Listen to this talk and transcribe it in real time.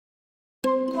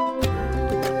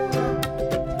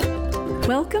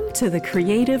Welcome to the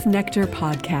Creative Nectar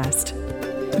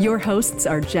Podcast. Your hosts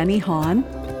are Jenny Hahn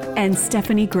and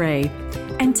Stephanie Gray,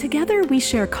 and together we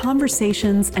share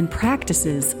conversations and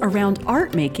practices around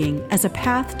art making as a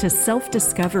path to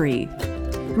self-discovery,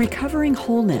 recovering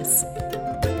wholeness,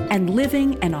 and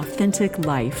living an authentic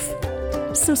life.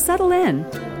 So settle in,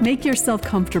 make yourself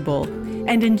comfortable,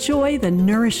 and enjoy the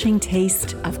nourishing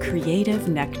taste of creative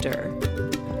nectar.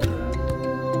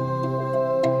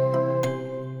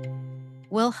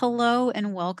 Well, hello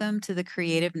and welcome to the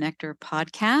Creative Nectar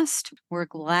Podcast. We're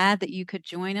glad that you could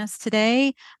join us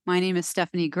today. My name is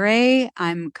Stephanie Gray.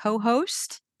 I'm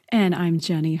co-host. And I'm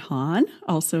Jenny Hahn,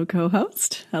 also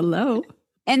co-host. Hello.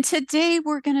 And today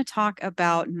we're going to talk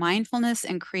about mindfulness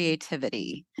and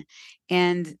creativity.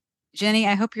 And Jenny,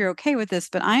 I hope you're okay with this,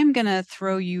 but I'm going to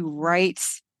throw you right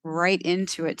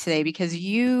into it today because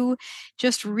you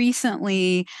just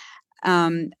recently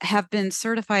have been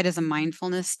certified as a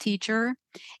mindfulness teacher.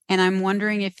 And I'm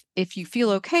wondering if you feel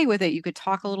okay with it, you could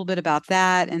talk a little bit about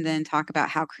that and then talk about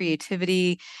how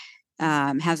creativity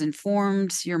has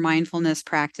informed your mindfulness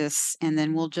practice. And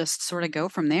then we'll just sort of go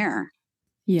from there.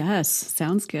 Yes,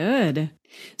 sounds good.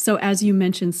 So as you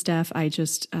mentioned, Steph, I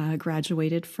just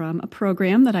graduated from a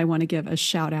program that I want to give a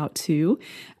shout out to,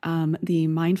 the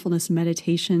Mindfulness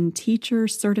Meditation Teacher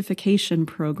Certification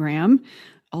Program,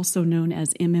 also known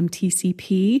as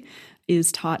MMTCP,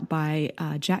 is taught by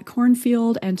Jack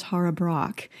Cornfield and Tara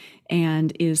Brock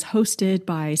and is hosted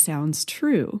by Sounds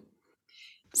True.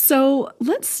 So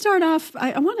let's start off.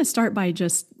 I want to start by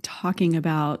just talking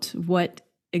about what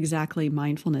exactly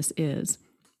mindfulness is,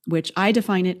 which I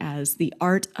define it as the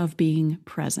art of being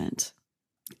present.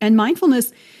 And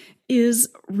mindfulness is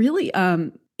really,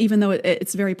 even though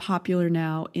it's very popular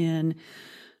now in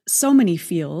so many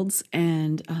fields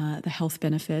and the health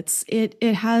benefits, it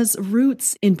has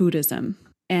roots in Buddhism.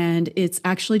 And it's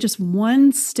actually just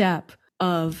one step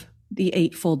of the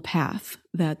Eightfold Path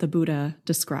that the Buddha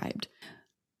described.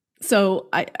 So,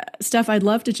 Steph, I'd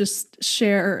love to just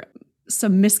share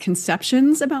some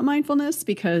misconceptions about mindfulness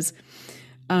because,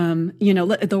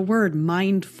 the word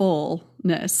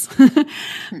mindfulness,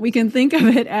 we can think of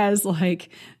it as like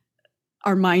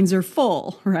our minds are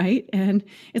full, right? And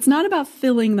it's not about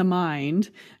filling the mind.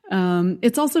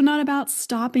 It's also not about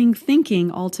stopping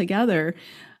thinking altogether.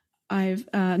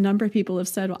 A number of people have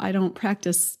said, well, I don't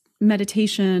practice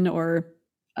meditation or,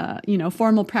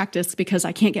 formal practice because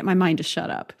I can't get my mind to shut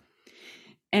up.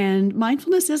 And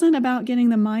mindfulness isn't about getting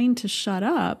the mind to shut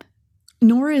up,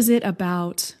 nor is it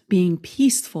about being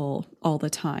peaceful all the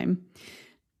time.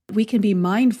 We can be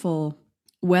mindful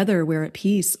whether we're at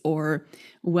peace or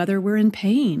whether we're in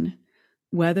pain,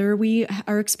 whether we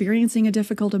are experiencing a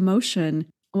difficult emotion.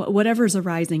 Whatever's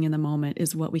arising in the moment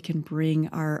is what we can bring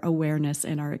our awareness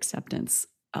and our acceptance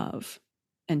of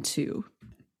and to.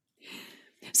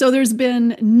 So there's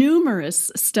been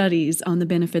numerous studies on the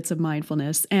benefits of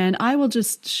mindfulness, and I will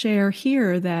just share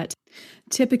here that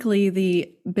typically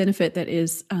the benefit that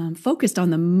is focused on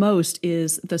the most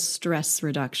is the stress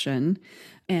reduction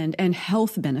and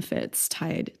health benefits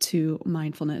tied to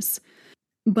mindfulness.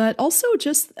 But also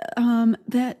just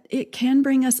that it can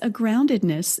bring us a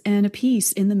groundedness and a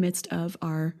peace in the midst of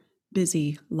our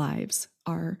busy lives,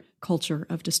 our culture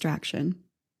of distraction.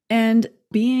 And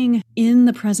being in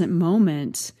the present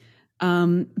moment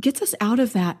gets us out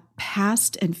of that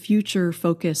past and future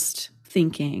focused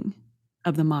thinking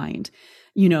of the mind.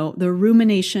 The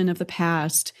rumination of the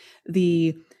past,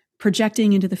 the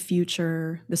projecting into the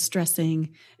future, the stressing,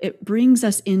 it brings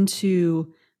us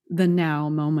into the now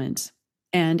moment.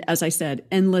 And as I said,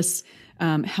 endless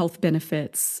health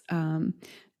benefits,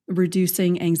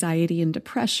 reducing anxiety and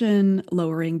depression,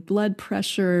 lowering blood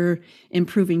pressure,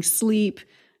 improving sleep,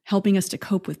 helping us to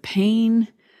cope with pain,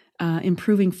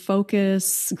 improving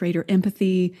focus, greater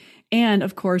empathy. And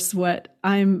of course, what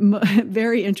I'm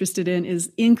very interested in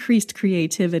is increased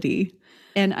creativity.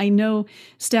 And I know,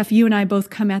 Steph, you and I both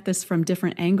come at this from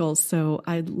different angles. So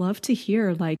I'd love to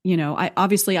hear,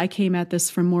 I came at this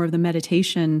from more of the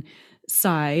meditation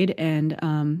side and,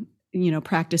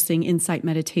 practicing insight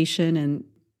meditation and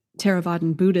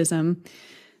Theravadan Buddhism,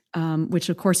 which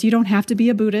of course you don't have to be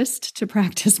a Buddhist to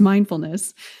practice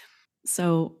mindfulness.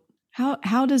 So how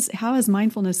has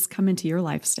mindfulness come into your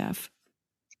life, Steph?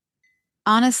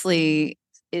 Honestly,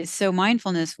 so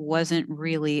mindfulness wasn't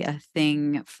really a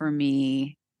thing for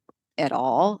me at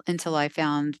all until I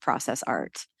found process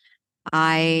art.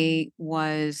 I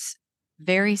was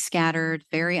very scattered,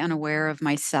 very unaware of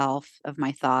myself, of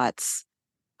my thoughts,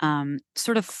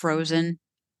 sort of frozen.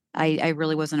 I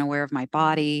really wasn't aware of my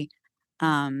body.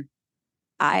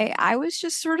 I was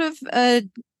just sort of a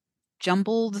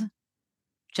jumbled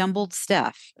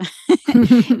stuff.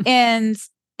 and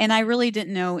and I really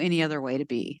didn't know any other way to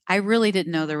be. I really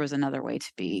didn't know there was another way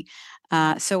to be.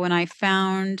 So when I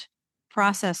found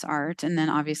process art, and then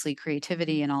obviously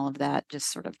creativity and all of that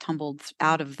just sort of tumbled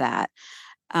out of that,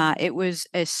 it was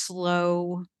a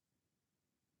slow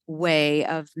way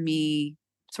of me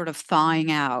sort of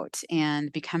thawing out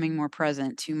and becoming more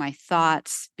present to my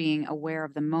thoughts, being aware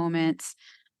of the moment,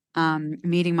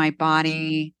 meeting my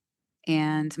body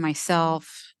and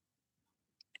myself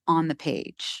on the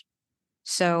page.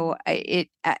 So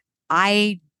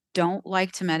I don't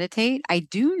like to meditate. I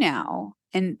do now,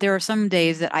 and there are some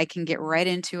days that I can get right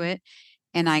into it,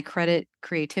 and I credit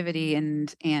creativity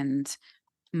and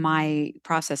my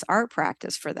process art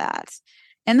practice for that.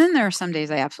 And then there are some days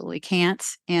I absolutely can't,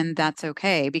 and that's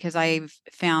okay because I've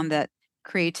found that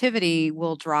creativity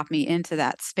will drop me into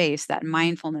that space, that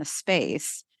mindfulness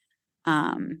space,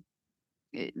 um,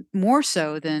 more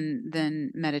so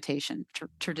than meditation,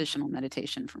 traditional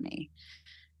meditation for me.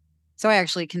 So I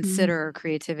actually Mm. consider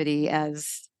creativity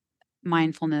as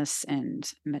mindfulness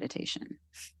and meditation.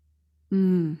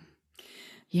 Mm.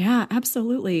 Yeah,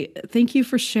 absolutely. Thank you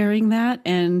for sharing that.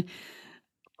 And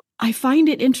I find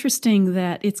it interesting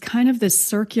that it's kind of this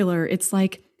circular, it's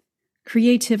like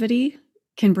creativity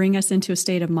can bring us into a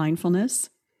state of mindfulness,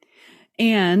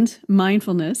 and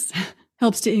mindfulness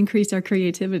helps to increase our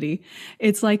creativity.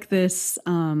 It's like this,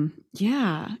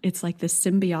 yeah, it's like this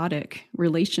symbiotic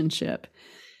relationship.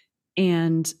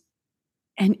 And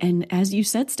and as you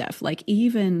said, Steph, like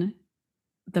even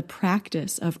the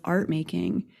practice of art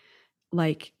making,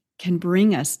 like can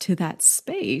bring us to that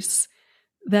space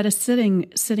that a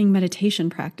sitting meditation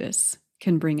practice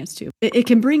can bring us to. It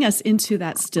can bring us into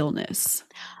that stillness.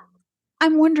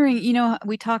 I'm wondering,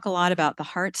 we talk a lot about the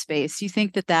heart space. Do you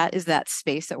think that that is that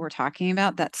space that we're talking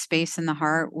about, that space in the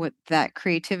heart, what that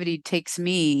creativity takes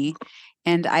me?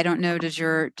 And I don't know, does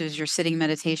your sitting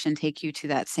meditation take you to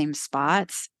that same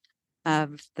spot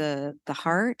of the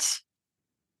heart,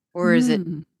 or is it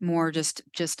Hmm. more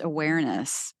just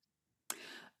awareness?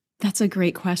 That's a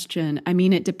great question. I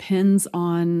mean, it depends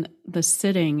on the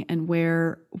sitting and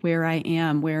where I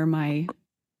am, where my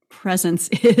presence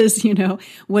is,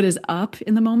 what is up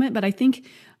in the moment. But I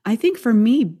think for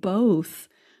me, both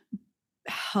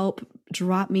help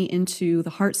drop me into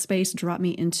the heart space, drop me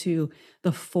into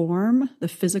the form, the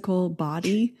physical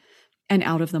body, and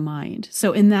out of the mind.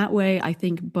 So in that way, I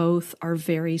think both are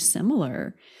very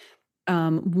similar.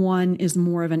 One is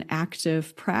more of an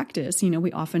active practice.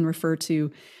 We often refer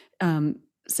to,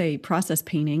 say, process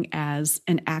painting as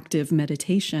an active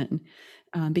meditation,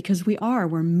 because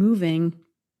we're moving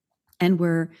and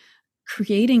we're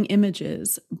creating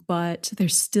images, but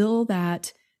there's still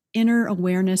that inner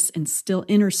awareness and still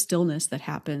inner stillness that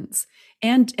happens,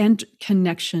 and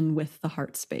connection with the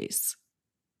heart space.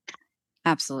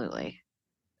 Absolutely.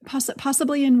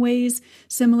 Possibly in ways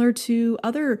similar to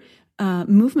other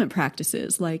movement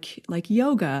practices like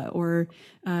yoga or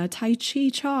Tai Chi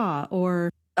Cha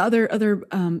or other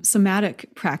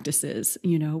somatic practices,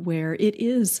 where it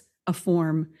is a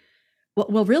form.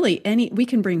 Well, really, we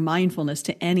can bring mindfulness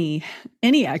to any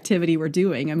activity we're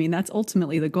doing. I mean, that's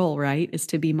ultimately the goal, right? Is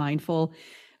to be mindful,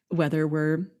 whether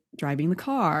we're driving the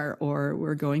car or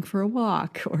we're going for a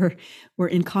walk or we're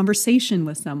in conversation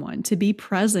with someone, to be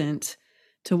present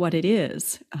to what it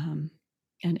is,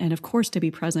 and of course to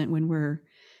be present when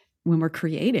we're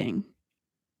creating.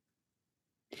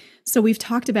 So we've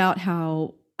talked about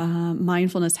how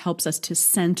mindfulness helps us to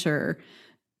center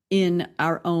in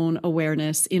our own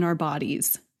awareness in our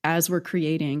bodies as we're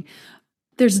creating.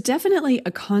 There's definitely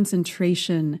a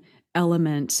concentration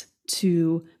element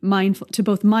to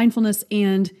both mindfulness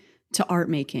and to art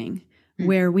making, Hmm.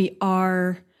 where we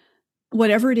are,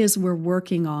 whatever it is we're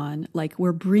working on, like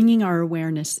we're bringing our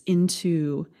awareness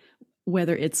into,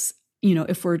 whether it's,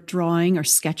 if we're drawing or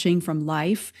sketching from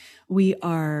life, we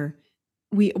are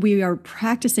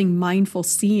practicing mindful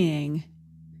seeing.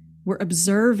 We're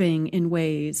observing in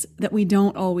ways that we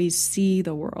don't always see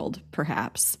the world,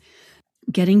 perhaps.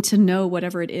 Getting to know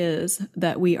whatever it is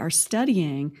that we are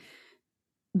studying,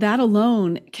 that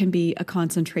alone can be a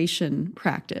concentration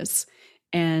practice.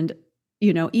 And,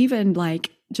 even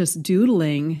like just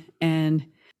doodling and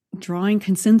drawing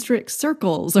concentric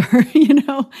circles or,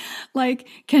 like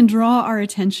can draw our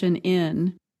attention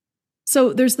in.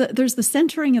 So there's the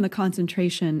centering and the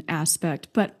concentration aspect,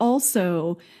 but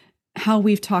also how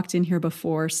we've talked in here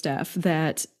before, Steph,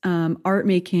 that art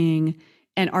making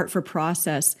and art for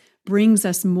process brings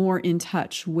us more in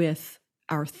touch with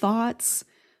our thoughts,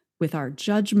 with our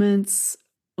judgments,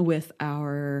 with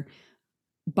our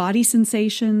body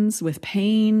sensations, with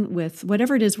pain, with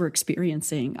whatever it is we're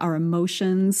experiencing, our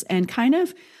emotions, and kind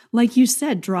of, like you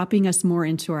said, dropping us more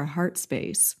into our heart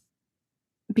space.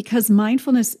 Because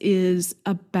mindfulness is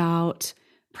about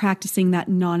practicing that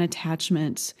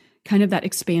non-attachment, kind of that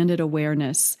expanded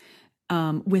awareness,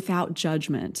 without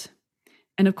judgment.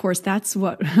 And of course, that's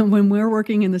what, when we're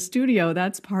working in the studio,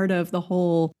 that's part of the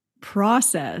whole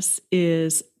process,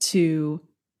 is to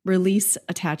release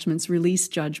attachments, release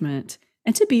judgment,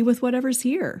 and to be with whatever's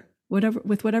here,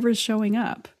 whatever's showing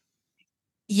up.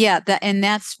 Yeah,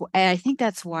 I think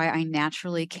that's why I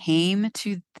naturally came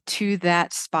to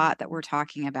that spot that we're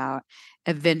talking about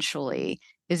eventually,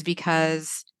 is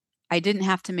because I didn't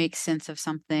have to make sense of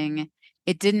something.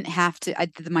 It didn't have to,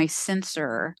 my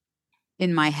sensor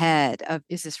in my head of,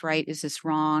 is this right? Is this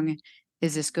wrong?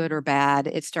 Is this good or bad?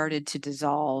 It started to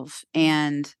dissolve.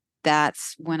 And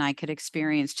that's when I could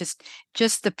experience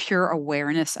just the pure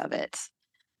awareness of it,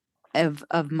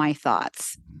 of my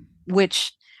thoughts,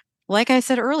 which, like I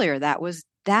said earlier, that was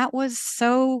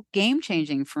so game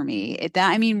changing for me.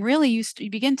 I mean, really, you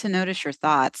begin to notice your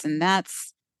thoughts, and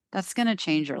that's going to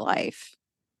change your life.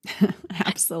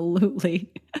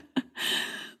 Absolutely.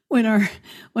 when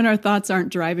our thoughts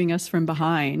aren't driving us from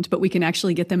behind, but we can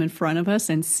actually get them in front of us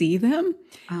and see them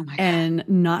Oh my God. and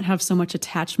not have so much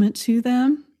attachment to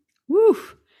them. Woo,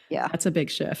 Yeah. that's a big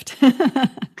shift.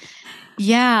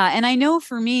 Yeah. And I know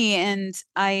for me,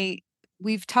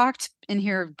 we've talked in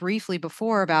here briefly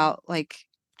before about like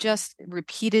just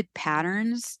repeated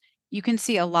patterns. You can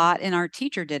see a lot, and our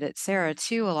teacher did it, Sarah,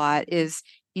 too, a lot, is,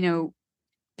 you know,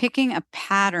 picking a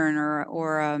pattern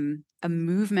or a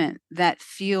movement that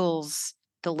feels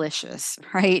delicious,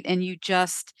 right? And you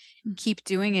just keep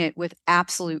doing it with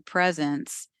absolute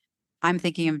presence. I'm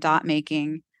thinking of dot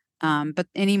making, but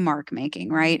any mark making,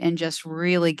 right? And just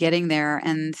really getting there.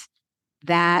 And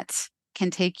that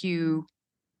can take you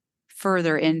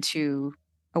further into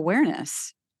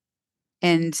awareness.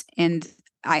 And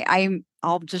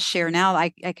I'll just share now. I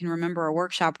can remember a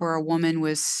workshop where a woman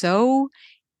was so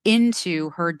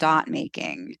into her dot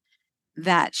making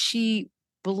that she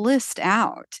blissed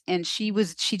out, and she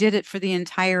did it for the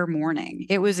entire morning.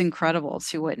 It was incredible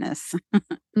to witness.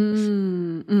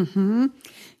 Mm-hmm.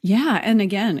 Yeah. And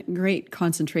again, great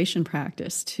concentration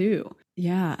practice too.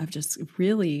 Yeah. Of just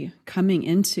really coming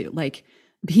into like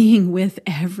being with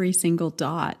every single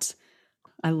dot.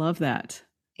 I love that.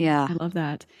 Yeah. I love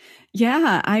that.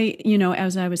 Yeah.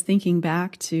 As I was thinking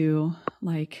back to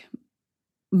like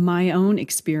my own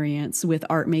experience with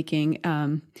art making,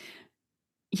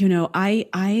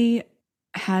 I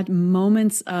had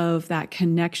moments of that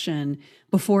connection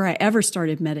before I ever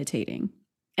started meditating.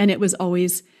 And it was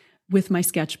always with my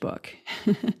sketchbook.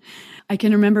 I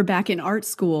can remember back in art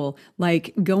school,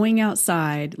 like going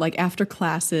outside, like after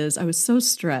classes, I was so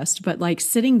stressed, but like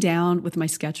sitting down with my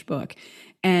sketchbook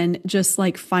and just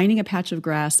like finding a patch of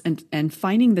grass and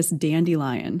finding this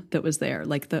dandelion that was there,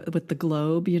 like with the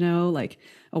globe, like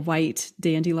a white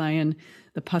dandelion,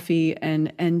 the puffy,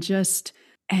 and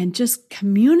just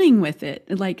communing with it,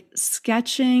 like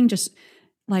sketching, just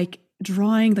like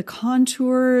drawing the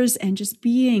contours and just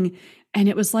being. And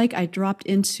it was like I dropped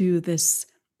into this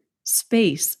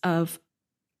space of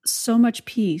so much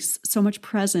peace, so much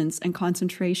presence and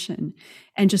concentration,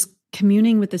 and just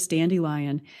communing with this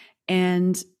dandelion.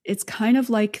 And it's kind of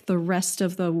like the rest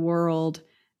of the world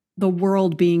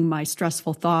being my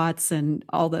stressful thoughts and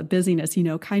all the busyness,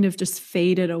 kind of just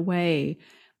faded away.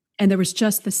 And there was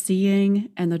just the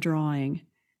seeing and the drawing,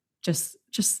 just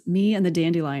me and the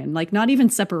dandelion, like not even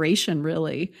separation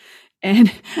really.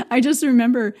 And I just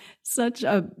remember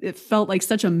it felt like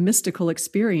such a mystical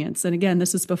experience. And again,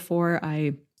 this is before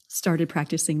I started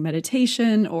practicing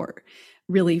meditation or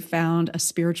really found a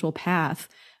spiritual path.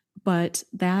 But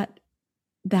that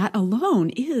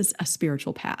alone is a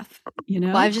spiritual path,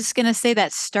 Well, I was just gonna say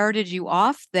that started you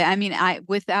off there. I mean,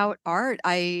 without art,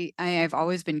 I've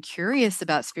always been curious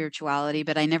about spirituality,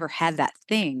 but I never had that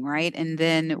thing, right? And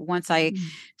then once I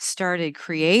started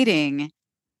creating,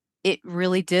 it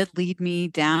really did lead me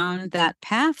down that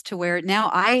path to where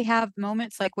now I have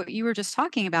moments like what you were just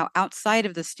talking about outside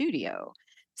of the studio.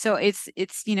 So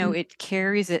it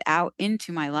carries it out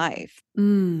into my life.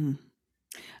 Mm.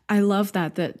 I love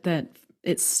that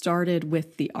it started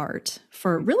with the art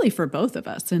for both of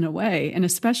us in a way, and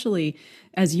especially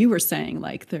as you were saying,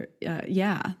 like that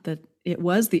it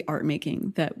was the art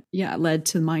making that led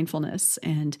to mindfulness,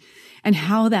 and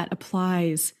how that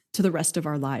applies to the rest of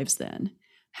our lives. Then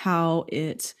how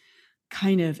it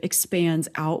kind of expands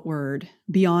outward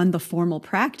beyond the formal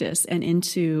practice and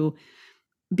into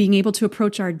being able to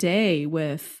approach our day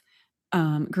with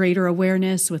greater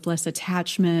awareness, with less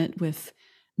attachment, with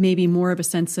maybe more of a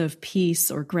sense of peace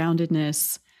or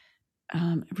groundedness.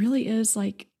 It really is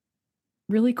like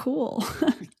really cool,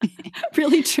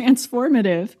 really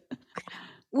transformative.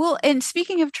 Well, and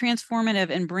speaking of transformative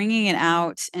and bringing it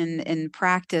out in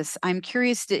practice, I'm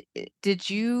curious, did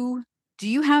you do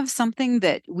you have something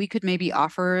that we could maybe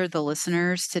offer the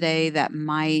listeners today that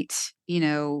might,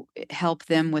 help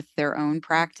them with their own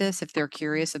practice if they're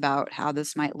curious about how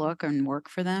this might look and work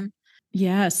for them?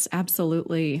 Yes,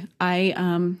 absolutely. I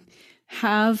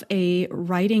have a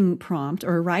writing prompt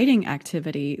or a writing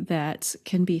activity that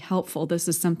can be helpful. This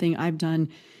is something I've done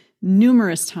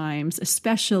numerous times,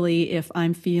 especially if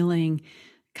I'm feeling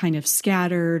kind of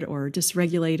scattered or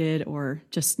dysregulated or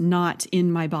just not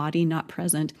in my body, not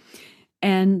present.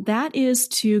 And that is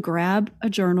to grab a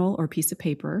journal or piece of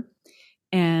paper.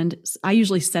 And I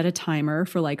usually set a timer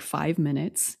for like 5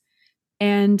 minutes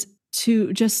and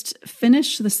to just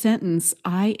finish the sentence,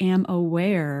 I am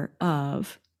aware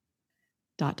of ...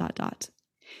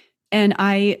 And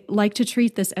I like to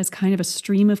treat this as kind of a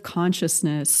stream of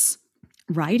consciousness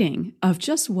writing of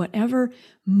just whatever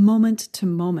moment to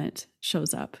moment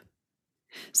shows up.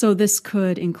 So this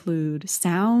could include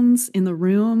sounds in the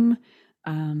room,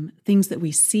 things that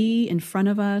we see in front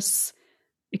of us.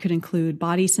 It could include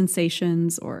body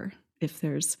sensations, or if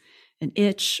there's an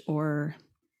itch or,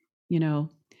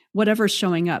 whatever's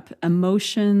showing up,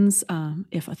 emotions,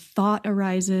 if a thought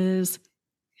arises.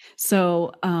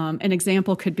 So an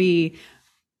example could be,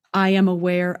 I am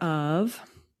aware of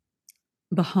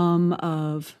the hum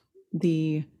of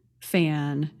the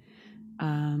fan,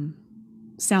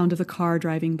 sound of the car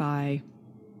driving by,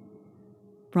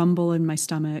 rumble in my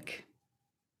stomach,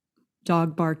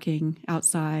 dog barking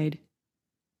outside,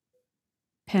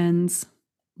 pens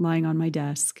lying on my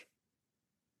desk,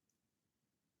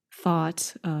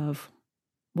 thought of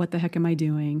what the heck am I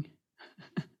doing?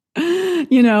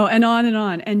 And on and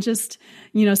on. And just,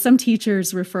 some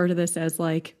teachers refer to this as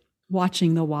like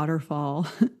watching the waterfall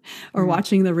or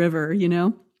watching the river,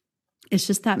 It's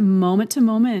just that moment to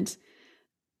moment.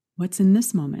 What's in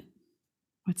this moment?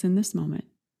 What's in this moment?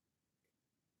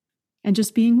 And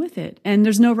just being with it. And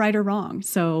there's no right or wrong.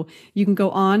 So you can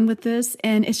go on with this.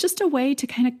 And it's just a way to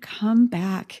kind of come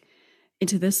back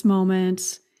into this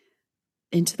moment,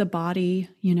 into the body,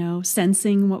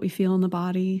 sensing what we feel in the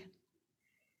body.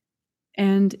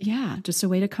 And yeah, just a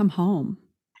way to come home.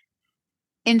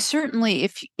 And certainly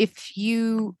if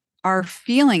you are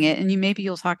feeling it, and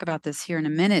you'll talk about this here in a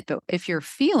minute, but if you're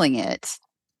feeling it,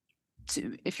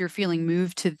 if you're feeling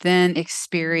moved to then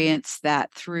experience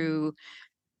that through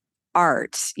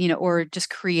art, or just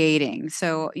creating.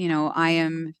 So,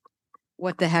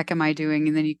 what the heck am I doing?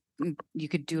 And then you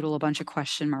could doodle a bunch of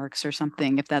question marks or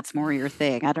something if that's more your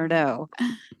thing. I don't know.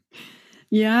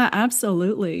 Yeah,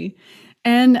 absolutely.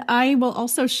 And I will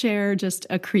also share just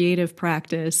a creative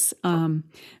practice,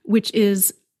 which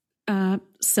is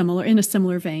similar, in a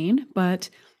similar vein. But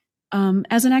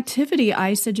as an activity,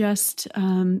 I suggest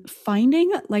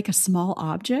finding like a small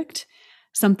object,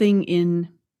 something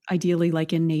ideally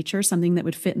like in nature, something that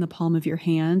would fit in the palm of your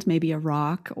hand, maybe a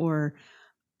rock or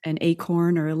an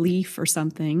acorn or a leaf or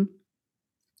something,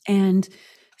 and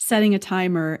setting a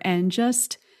timer and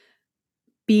just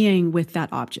being with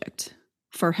that object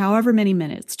for however many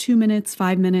minutes, 2 minutes,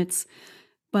 5 minutes,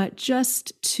 but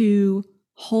just to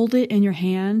hold it in your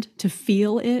hand, to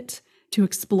feel it, to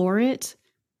explore it,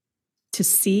 to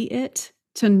see it,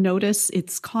 to notice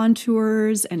its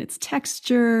contours and its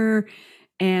texture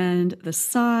and the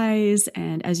size,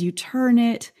 and as you turn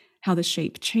it, how the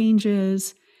shape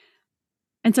changes.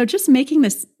 And so just making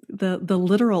this the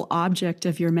literal object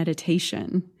of your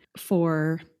meditation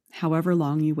for however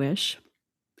long you wish.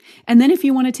 And then if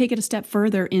you want to take it a step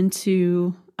further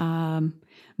into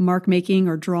mark making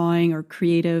or drawing or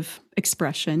creative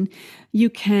expression, you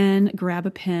can grab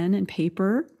a pen and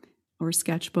paper or a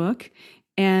sketchbook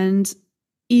and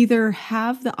either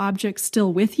have the object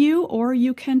still with you, or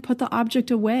you can put the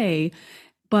object away,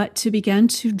 but to begin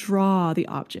to draw the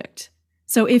object.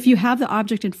 So if you have the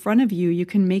object in front of you, you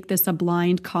can make this a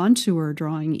blind contour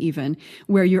drawing even,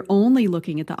 where you're only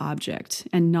looking at the object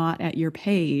and not at your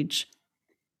page.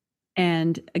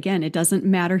 And again, it doesn't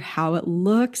matter how it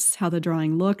looks, how the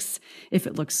drawing looks, if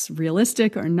it looks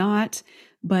realistic or not,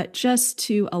 but just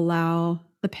to allow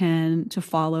the pen to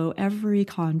follow every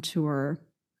contour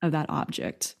of that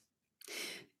object.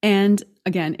 And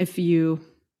again, if you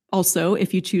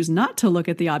choose not to look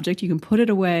at the object, you can put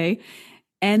it away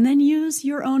and then use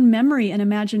your own memory and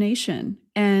imagination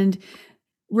and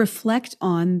reflect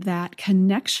on that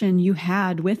connection you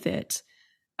had with it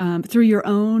through your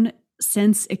own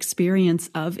sense experience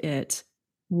of it,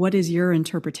 what is your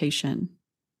interpretation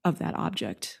of that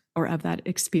object or of that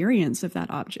experience of that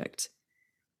object?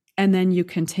 And then you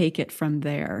can take it from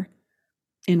there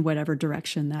in whatever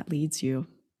direction that leads you.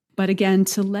 But again,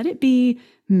 to let it be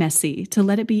messy, to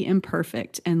let it be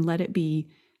imperfect, and let it be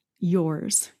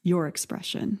yours, your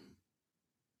expression.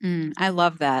 I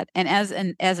love that. And as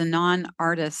a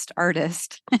non-artist,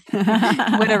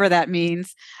 whatever that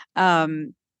means,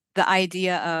 the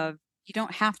idea of you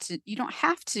don't have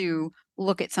to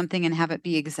look at something and have it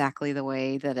be exactly the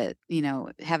way that it,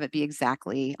 have it be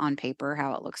exactly on paper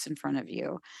how it looks in front of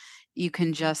you. You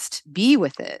can just be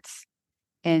with it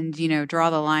and,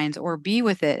 draw the lines or be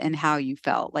with it and how you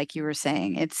felt, like you were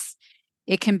saying.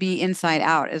 It can be inside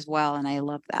out as well, and I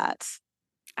love that.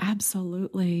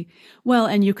 Absolutely. Well,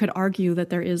 and you could argue that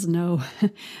there is no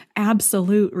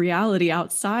absolute reality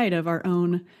outside of our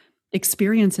own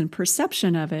experience and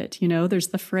perception of it. There's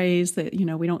the phrase that,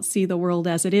 we don't see the world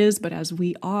as it is, but as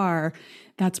we are.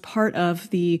 That's part of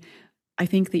I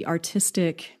think, the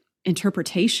artistic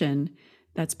interpretation.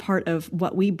 That's part of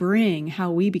what we bring,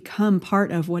 how we become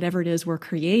part of whatever it is we're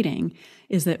creating,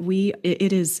 is that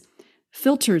it is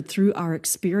filtered through our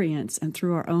experience and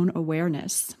through our own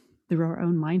awareness, through our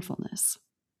own mindfulness.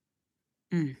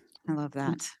 I love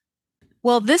that.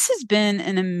 Well, this has been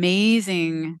an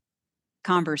amazing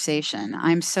conversation.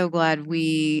 I'm so glad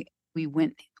we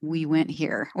went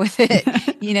here with it.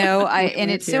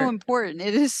 And it's so important.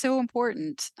 It is so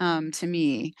important to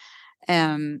me,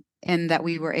 and that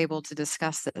we were able to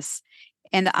discuss this.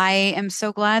 And I am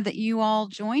so glad that you all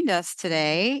joined us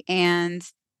today. And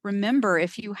remember,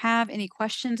 if you have any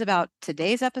questions about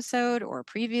today's episode or a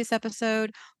previous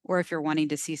episode, or if you're wanting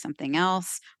to see something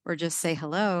else or just say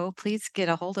hello, please get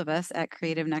a hold of us at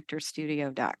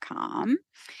creativenectarstudio.com.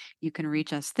 You can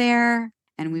reach us there,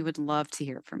 and we would love to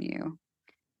hear from you.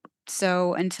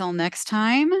 So until next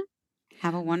time,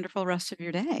 have a wonderful rest of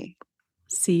your day.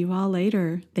 See you all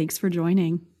later. Thanks for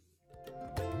joining.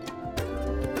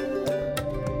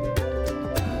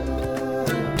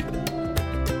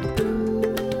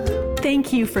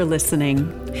 Thank you for listening.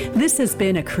 This has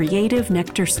been a Creative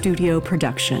Nectar Studio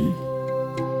production.